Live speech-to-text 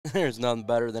There's nothing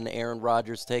better than Aaron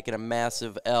Rodgers taking a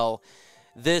massive L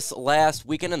this last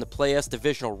weekend in the Playoffs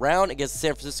divisional round against the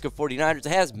San Francisco 49ers. It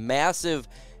has massive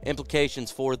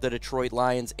implications for the Detroit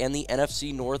Lions and the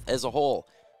NFC North as a whole.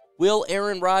 Will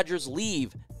Aaron Rodgers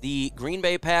leave the Green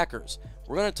Bay Packers?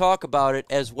 We're going to talk about it,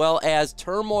 as well as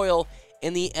turmoil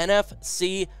in the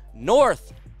NFC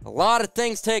North. A lot of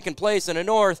things taking place in the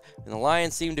North, and the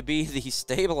Lions seem to be the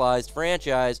stabilized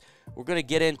franchise. We're going to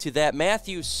get into that.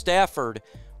 Matthew Stafford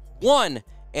won,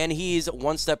 and he's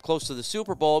one step close to the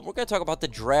Super Bowl. We're going to talk about the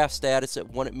draft status and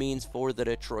what it means for the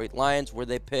Detroit Lions, where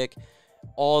they pick,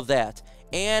 all of that.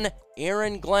 And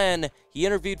Aaron Glenn, he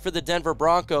interviewed for the Denver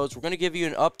Broncos. We're going to give you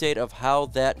an update of how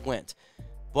that went.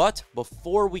 But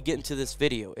before we get into this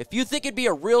video, if you think it'd be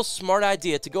a real smart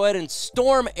idea to go ahead and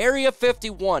storm Area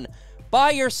 51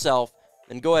 by yourself,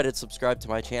 then go ahead and subscribe to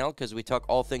my channel, because we talk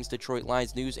all things Detroit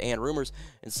Lions news and rumors,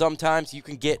 and sometimes you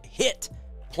can get hit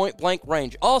point blank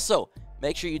range. Also,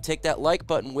 make sure you take that like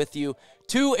button with you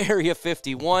to Area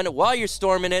 51 while you're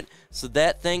storming it, so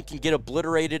that thing can get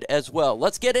obliterated as well.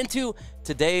 Let's get into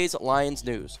today's Lions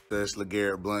news. It's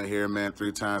LeGarrette Blount here, man,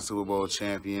 3-time Super Bowl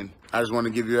champion. I just want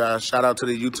to give you a shout out to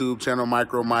the YouTube channel,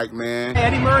 MicroMike, man.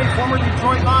 Eddie Murray, former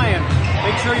Detroit Lion.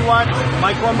 Make sure you watch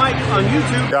MicroMike on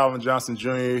YouTube. Calvin Johnson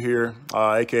Jr. here,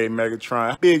 a.k.a.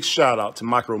 Megatron. Big shout out to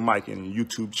MicroMike and the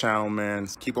YouTube channel, man.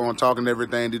 Keep on talking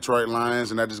everything Detroit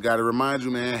Lions, and I just got to remind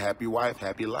you, man, happy wife,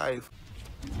 happy life.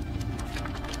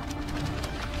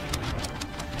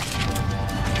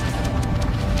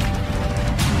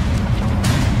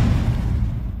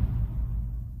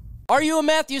 Are you a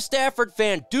Matthew Stafford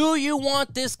fan? Do you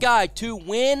want this guy to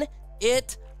win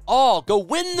it all? Go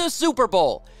win the Super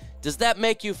Bowl. Does that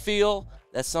make you feel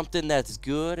that's something that's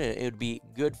good and it would be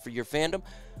good for your fandom?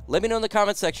 Let me know in the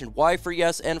comment section why for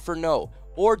yes and for no.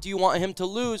 Or do you want him to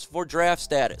lose for draft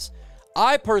status?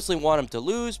 I personally want him to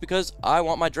lose because I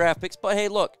want my draft picks. But hey,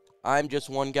 look, I'm just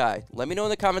one guy. Let me know in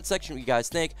the comment section what you guys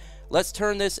think. Let's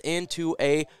turn this into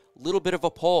a little bit of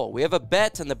a poll. We have a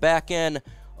bet in the back end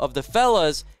of the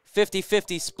fellas.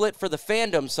 50-50 split for the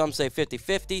fandom. Some say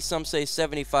 50-50, some say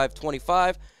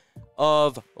 75-25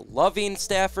 of loving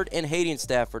Stafford and hating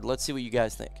Stafford. Let's see what you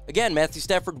guys think. Again, Matthew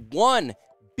Stafford won,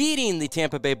 beating the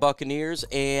Tampa Bay Buccaneers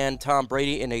and Tom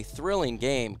Brady in a thrilling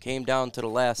game. Came down to the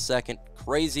last second.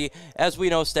 Crazy. As we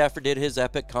know, Stafford did his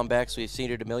epic comebacks. We've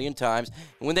seen it a million times.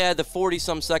 And when they had the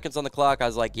 40-some seconds on the clock, I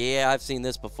was like, yeah, I've seen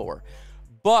this before.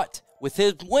 But with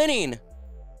his winning,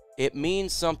 it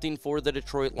means something for the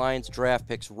Detroit Lions draft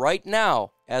picks. Right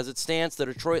now, as it stands, the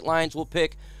Detroit Lions will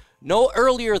pick no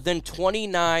earlier than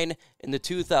 29 in the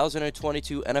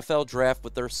 2022 NFL Draft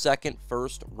with their second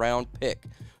first-round pick.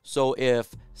 So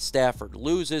if Stafford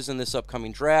loses in this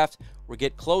upcoming draft, we'll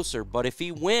get closer. But if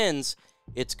he wins,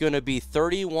 it's going to be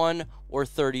 31 or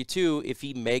 32 if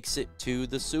he makes it to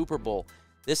the Super Bowl.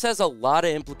 This has a lot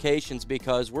of implications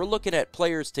because we're looking at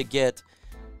players to get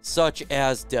such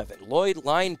as Devin Lloyd,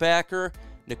 linebacker,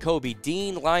 Nakobe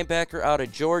Dean, linebacker out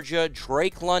of Georgia,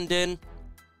 Drake London.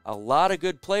 A lot of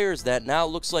good players that now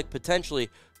looks like potentially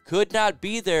could not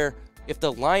be there if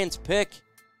the Lions pick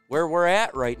where we're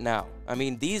at right now. I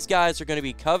mean, these guys are going to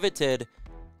be coveted.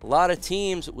 A lot of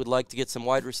teams would like to get some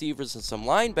wide receivers and some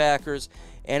linebackers,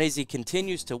 and as he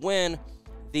continues to win,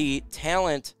 the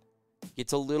talent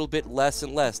gets a little bit less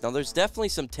and less. Now, there's definitely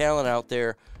some talent out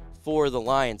there for the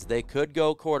Lions. They could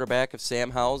go quarterback if Sam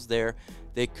Howell's there.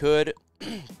 They could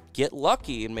get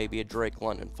lucky and maybe a Drake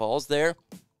London falls there.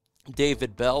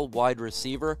 David Bell, wide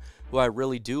receiver, who I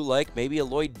really do like. Maybe a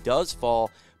Lloyd does fall,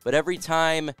 but every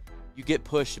time you get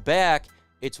pushed back,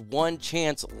 it's one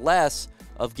chance less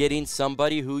of getting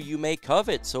somebody who you may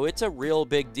covet. So it's a real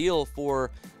big deal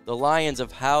for the Lions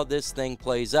of how this thing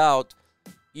plays out.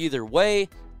 Either way,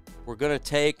 we're going to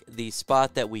take the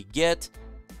spot that we get,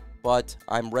 but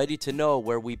I'm ready to know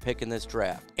where we pick in this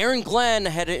draft. Aaron Glenn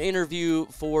had an interview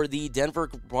for the Denver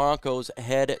Broncos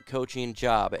head coaching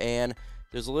job, and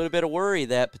there's a little bit of worry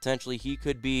that potentially he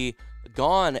could be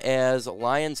gone as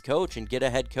Lions coach and get a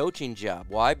head coaching job.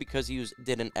 Why? Because he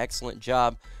did an excellent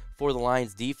job for the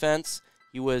Lions defense.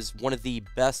 He was one of the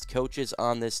best coaches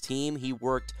on this team. He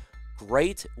worked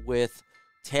great with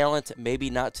talent, maybe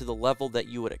not to the level that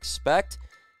you would expect,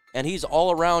 and he's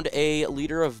all around a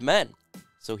leader of men.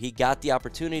 So he got the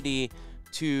opportunity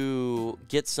to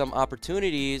get some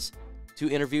opportunities to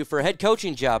interview for a head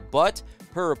coaching job. But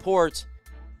per reports,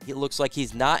 it looks like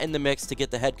he's not in the mix to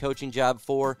get the head coaching job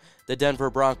for the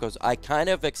Denver Broncos. I kind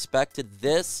of expected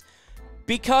this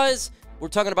because we're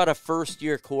talking about a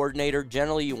first-year coordinator.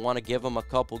 Generally, you want to give him a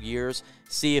couple years,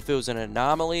 see if it was an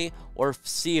anomaly or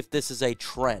see if this is a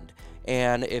trend.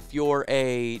 And if you're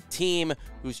a team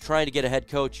who's trying to get a head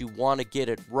coach, you want to get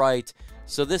it right.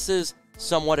 So this is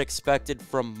somewhat expected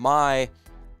from my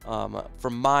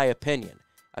opinion.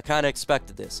 I kind of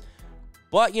expected this.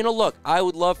 But, look, I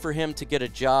would love for him to get a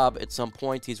job at some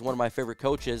point. He's one of my favorite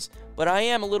coaches. But I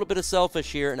am a little bit of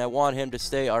selfish here, and I want him to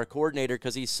stay our coordinator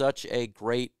because he's such a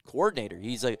great coordinator.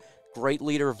 He's a great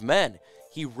leader of men.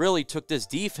 He really took this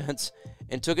defense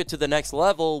and took it to the next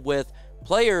level with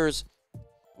players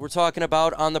we're talking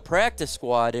about on the practice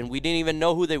squad, and we didn't even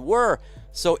know who they were.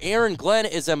 So Aaron Glenn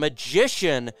is a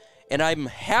magician, and I'm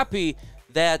happy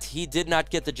that he did not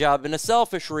get the job in a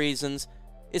selfish reasons.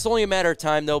 It's only a matter of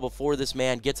time, though, before this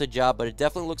man gets a job, but it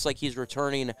definitely looks like he's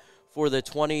returning for the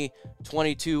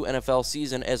 2022 NFL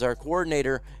season as our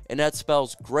coordinator, and that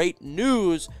spells great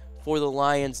news for the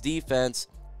Lions defense.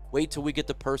 Wait till we get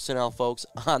the personnel, folks,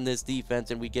 on this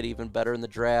defense, and we get even better in the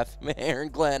draft. Man, Aaron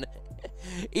Glenn,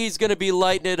 he's going to be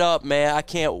lighting it up, man. I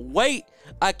can't wait.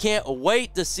 I can't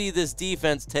wait to see this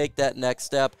defense take that next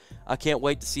step. I can't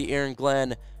wait to see Aaron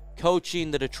Glenn coaching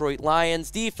the Detroit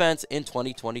Lions defense in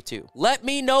 2022. Let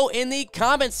me know in the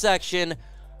comment section,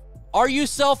 are you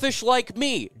selfish like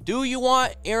me? Do you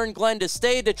want Aaron Glenn to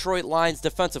stay Detroit Lions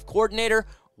defensive coordinator?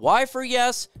 Why for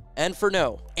yes and for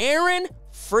no? Aaron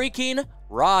freaking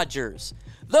Rodgers,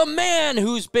 the man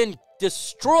who's been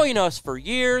destroying us for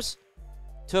years,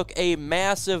 took a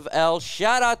massive L.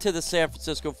 Shout out to the San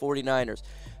Francisco 49ers.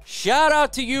 Shout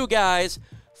out to you guys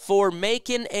for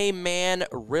making a man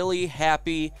really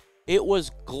happy. It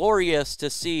was glorious to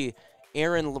see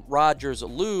Aaron Rodgers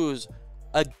lose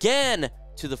again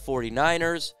to the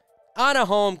 49ers on a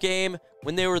home game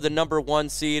when they were the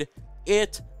 #1 seed.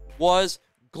 It was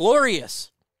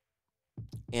glorious.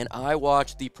 And I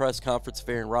watched the press conference of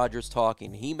Aaron Rodgers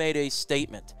talking. He made a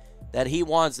statement that he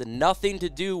wants nothing to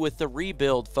do with the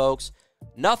rebuild, folks.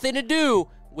 Nothing to do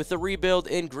with the rebuild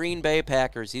in Green Bay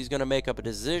Packers. He's going to make up a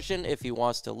decision if he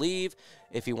wants to leave,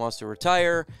 if he wants to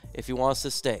retire, if he wants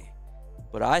to stay.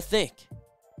 But I think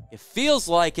it feels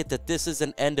like it that this is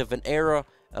an end of an era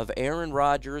of Aaron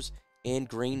Rodgers in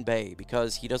Green Bay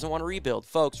because he doesn't want to rebuild.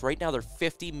 Folks, right now they're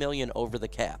 $50 million over the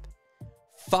cap.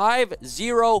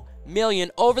 $50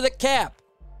 million over the cap.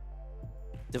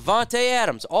 Devontae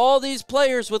Adams, all these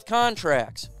players with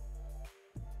contracts.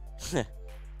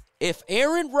 If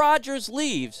Aaron Rodgers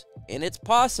leaves, and it's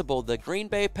possible the Green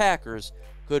Bay Packers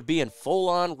could be in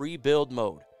full-on rebuild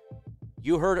mode.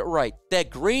 You heard it right.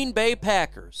 That Green Bay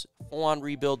Packers, full-on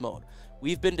rebuild mode.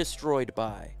 We've been destroyed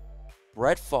by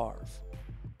Brett Faurve.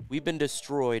 We've been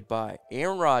destroyed by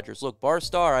Aaron Rodgers. Look, Bar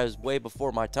Star, I was way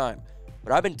before my time.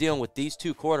 But I've been dealing with these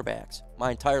two quarterbacks my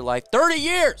entire life. 30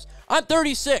 years! I'm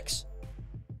 36.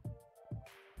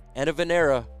 End of an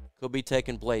era could be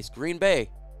taking place. Green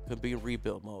Bay could be in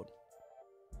rebuild mode.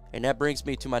 And that brings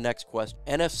me to my next question.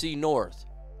 NFC North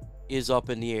is up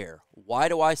in the air. Why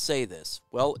do I say this?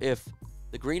 Well, if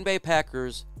the Green Bay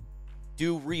Packers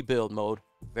do rebuild mode,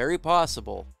 very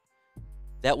possible,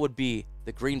 that would be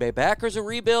the Green Bay Packers in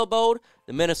rebuild mode.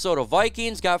 The Minnesota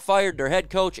Vikings got fired their head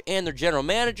coach and their general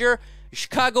manager. The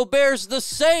Chicago Bears the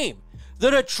same.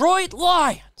 The Detroit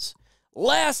Lions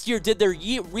last year did their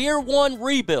year one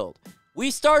rebuild.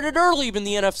 We started early in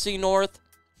the NFC North,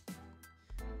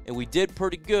 and we did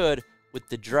pretty good with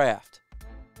the draft.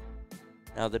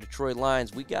 Now the Detroit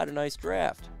Lions, we got a nice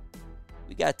draft.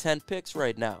 We got 10 picks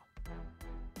right now.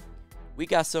 We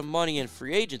got some money in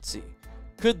free agency.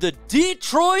 Could the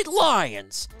Detroit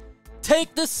Lions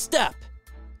take the step?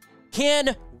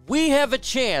 Can we have a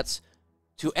chance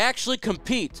to actually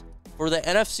compete for the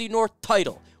NFC North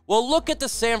title? Well, look at the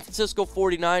San Francisco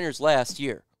 49ers last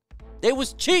year. They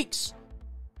was cheeks.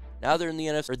 Now they're in the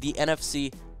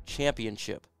NFC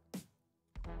Championship.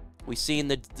 We seen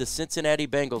the Cincinnati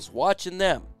Bengals, watching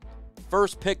them.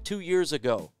 First pick 2 years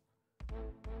ago.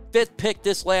 5th pick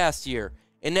this last year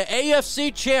in the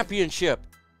AFC Championship.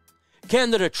 Can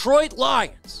the Detroit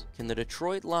Lions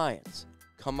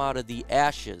come out of the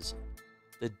ashes,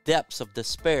 the depths of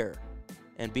despair,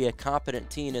 and be a competent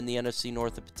team in the NFC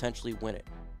North and potentially win it?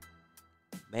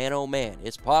 Man, oh man,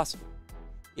 it's possible.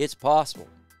 It's possible.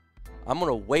 I'm going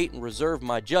to wait and reserve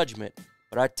my judgment,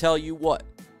 but I tell you what,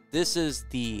 this is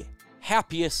the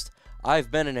happiest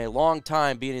I've been in a long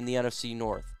time being in the NFC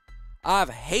North. I've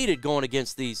hated going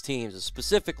against these teams,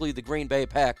 specifically the Green Bay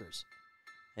Packers.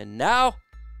 And now,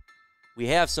 we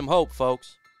have some hope,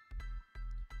 folks.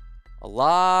 A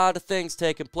lot of things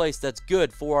taking place that's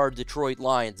good for our Detroit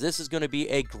Lions. This is going to be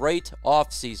a great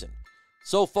offseason.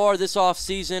 So far, this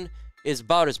offseason is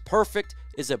about as perfect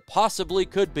as it possibly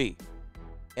could be.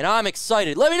 And I'm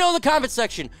excited. Let me know in the comment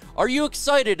section. Are you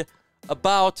excited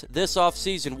about this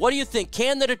offseason. What do you think?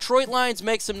 Can the Detroit Lions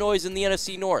make some noise in the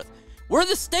NFC North? We're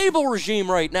the stable regime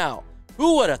right now.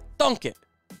 Who would have thunk it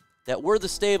that we're the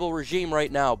stable regime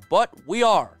right now? But we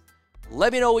are.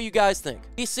 Let me know what you guys think.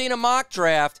 He's seen a mock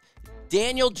draft.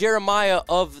 Daniel Jeremiah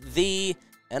of the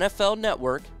NFL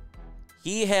Network,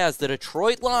 he has the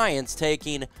Detroit Lions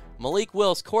taking Malik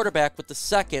Willis, quarterback, with the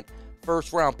second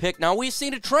first-round pick. Now, we've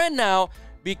seen a trend now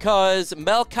because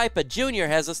Mel Kiper Jr.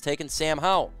 has us taking Sam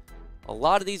Howell. A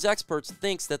lot of these experts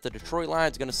thinks that the Detroit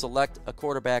Lions are going to select a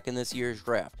quarterback in this year's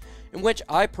draft, in which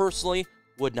I personally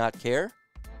would not care.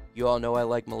 You all know I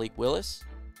like Malik Willis.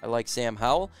 I like Sam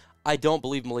Howell. I don't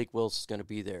believe Malik Willis is going to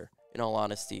be there, in all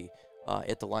honesty,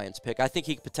 at the Lions pick. I think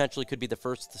he potentially could be the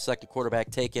first or the second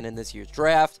quarterback taken in this year's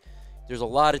draft. There's a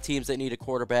lot of teams that need a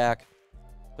quarterback,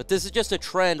 but this is just a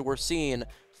trend we're seeing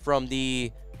from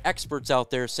the experts out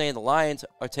there saying the Lions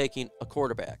are taking a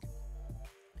quarterback.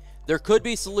 There could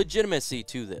be some legitimacy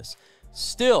to this.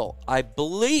 Still, I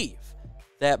believe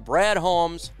that Brad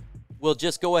Holmes will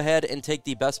just go ahead and take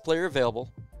the best player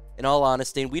available, in all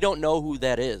honesty, and we don't know who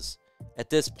that is at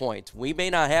this point. We may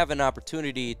not have an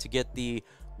opportunity to get the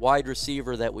wide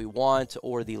receiver that we want,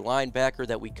 or the linebacker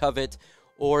that we covet,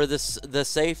 or the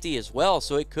safety as well,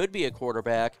 so it could be a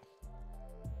quarterback.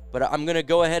 But I'm going to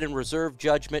go ahead and reserve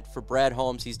judgment for Brad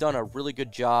Holmes. He's done a really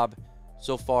good job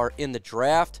so far in the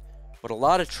draft, but a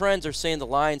lot of trends are saying the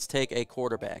Lions take a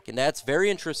quarterback, and that's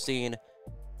very interesting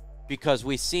because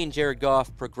we've seen Jared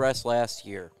Goff progress last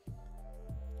year.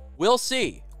 We'll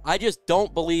see. I just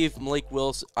don't believe Malik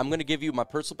Willis. I'm going to give you my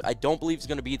personal. I don't believe he's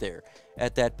going to be there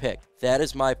at that pick. That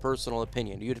is my personal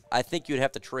opinion. I think you'd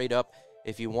have to trade up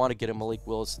if you want to get a Malik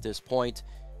Willis at this point.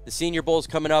 The Senior Bowl is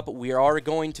coming up. We are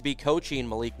going to be coaching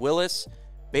Malik Willis,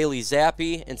 Bailey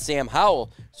Zappi, and Sam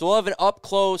Howell. So we'll have an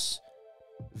up-close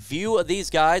view of these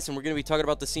guys, and we're going to be talking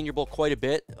about the Senior Bowl quite a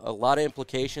bit. A lot of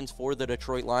implications for the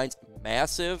Detroit Lions.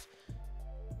 Massive.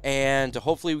 And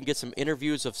hopefully we can get some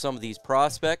interviews of some of these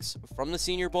prospects from the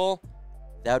Senior Bowl.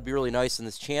 That would be really nice in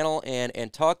this channel,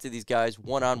 and talk to these guys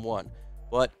one-on-one.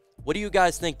 But what do you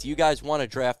guys think? Do you guys want to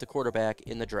draft a quarterback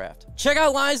in the draft? Check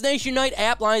out Lions Nation Unite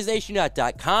app,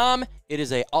 lionsnationunite.com. It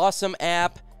is an awesome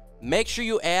app. Make sure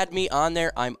you add me on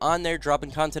there. I'm on there dropping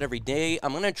content every day.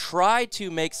 I'm going to try to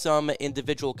make some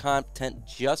individual content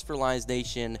just for Lions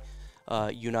Nation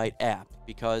Unite app,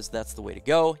 because that's the way to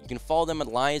go. You can follow them at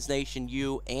Lions Nation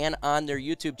U and on their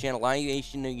YouTube channel, Lions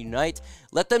Nation Unite.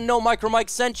 Let them know MicroMike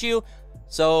sent you,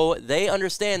 so they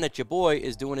understand that your boy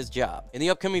is doing his job. In the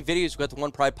upcoming videos, we've got the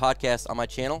One Pride podcast on my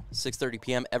channel, 6:30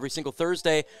 p.m. every single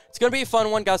Thursday. It's going to be a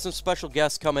fun one. Got some special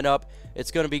guests coming up.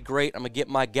 It's going to be great. I'm going to get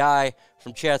my guy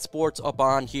from Chat Sports up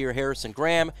on here, Harrison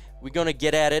Graham. We're going to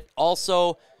get at it.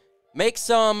 Also, make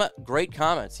some great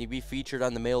comments. He'll be featured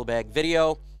on the mailbag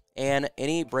video. And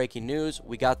any breaking news,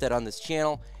 we got that on this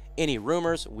channel. Any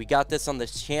rumors, we got this on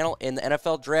this channel. In the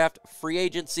NFL Draft, free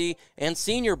agency, and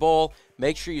Senior Bowl,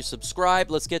 make sure you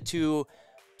subscribe. Let's get to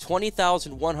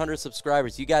 20,100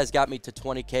 subscribers. You guys got me to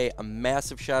 20K. A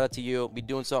massive shout out to you. We'll be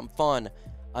doing something fun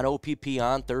on OPP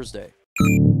on Thursday.